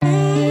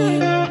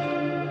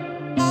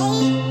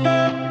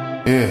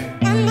Yeah.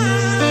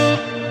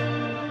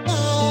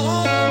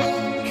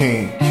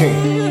 King.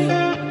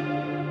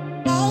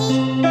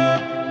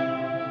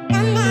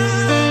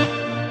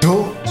 Do.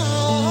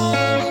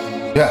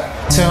 Yeah.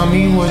 Tell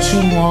me what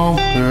you want,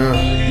 girl.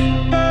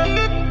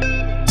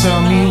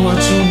 Tell me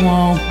what you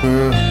want,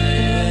 girl.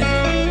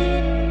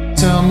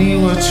 Tell me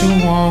what you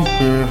want,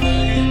 girl.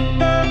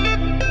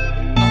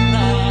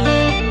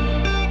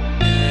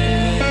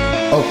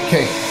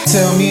 Okay,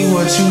 tell me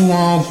what you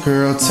want,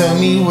 girl. Tell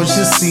me what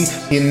you see.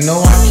 You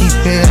know I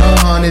keep it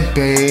 100,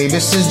 babe.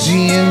 It's a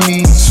G and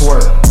me.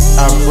 Swerve.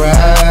 I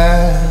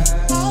ride.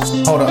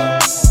 Hold up.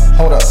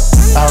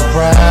 I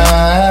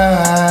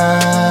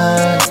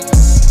ride.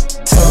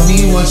 Tell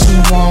me what you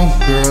want,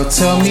 girl.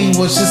 Tell me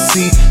what you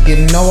see. You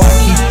know I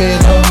keep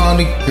it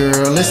 100,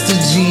 girl. It's the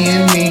G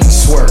and me.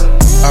 Swerve.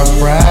 I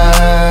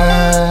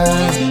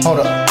ride. Hold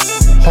up.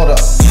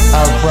 I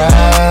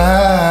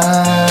ride.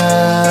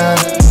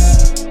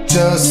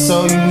 Just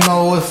so you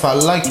know, if I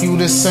like you,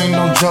 this ain't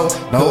no joke.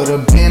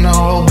 Could've been a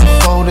hoe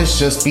before this,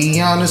 just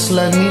be honest,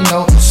 let me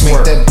know.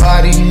 Make that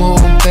body move,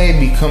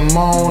 baby, come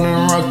on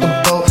and rock the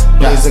boat.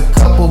 There's a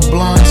couple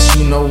blunts,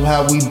 you know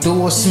how we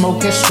do a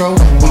smoke and stroke.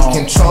 We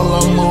control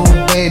our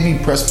mood, baby,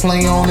 press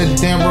play on the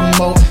damn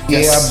remote.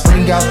 Yeah, I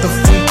bring out the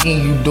freak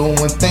and you doing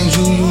things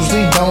you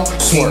usually don't.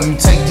 Can you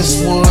take this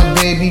wood,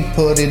 baby,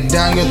 put it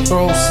down your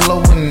throat,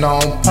 slow and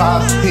on.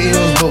 Pop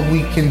pills, but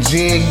we can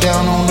jig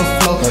down on the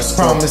floor.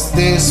 Promise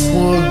this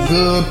wood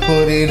good,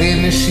 put it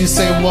in and she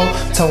say whoa.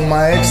 Told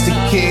my ex to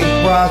kick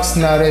rocks,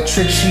 now that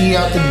trick she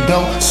out the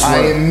door. I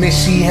admit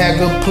she had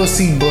good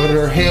pussy, but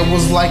her hair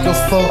was like a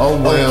faux.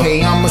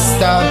 Okay, I'ma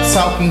stop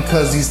talking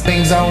cause these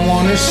things I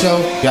wanna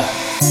show. Yeah.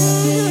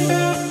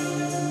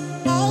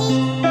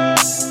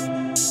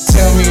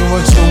 Tell me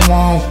what you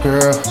want,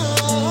 girl.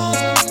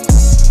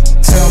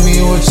 Tell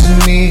me what you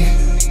need.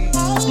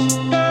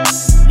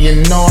 You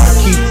know I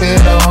keep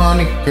it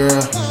 100,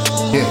 girl.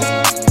 Yeah.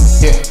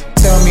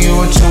 Tell me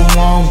what you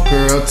want,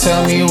 girl.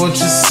 Tell me what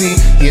you see.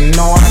 You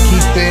know I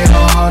keep it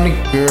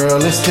 100,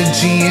 girl. It's the G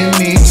and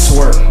me.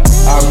 Swerve.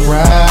 I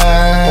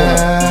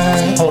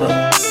ride. Hold up.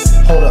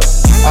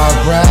 I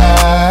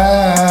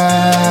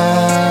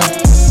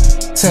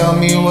ride. Tell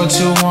me what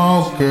you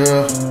want,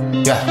 girl.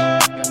 Yeah.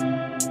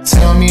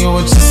 Tell me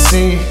what you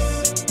see.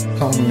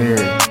 Come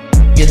here.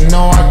 You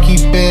know I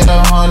keep it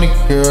 100,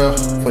 girl.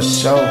 For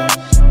sure.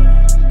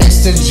 It's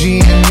the G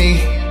and me.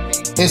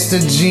 It's the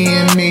G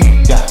and me.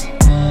 Yeah.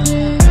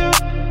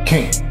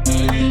 King.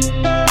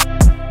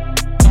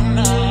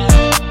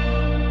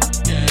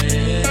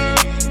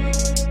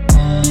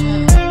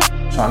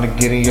 Trying to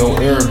get in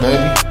your ear,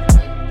 baby.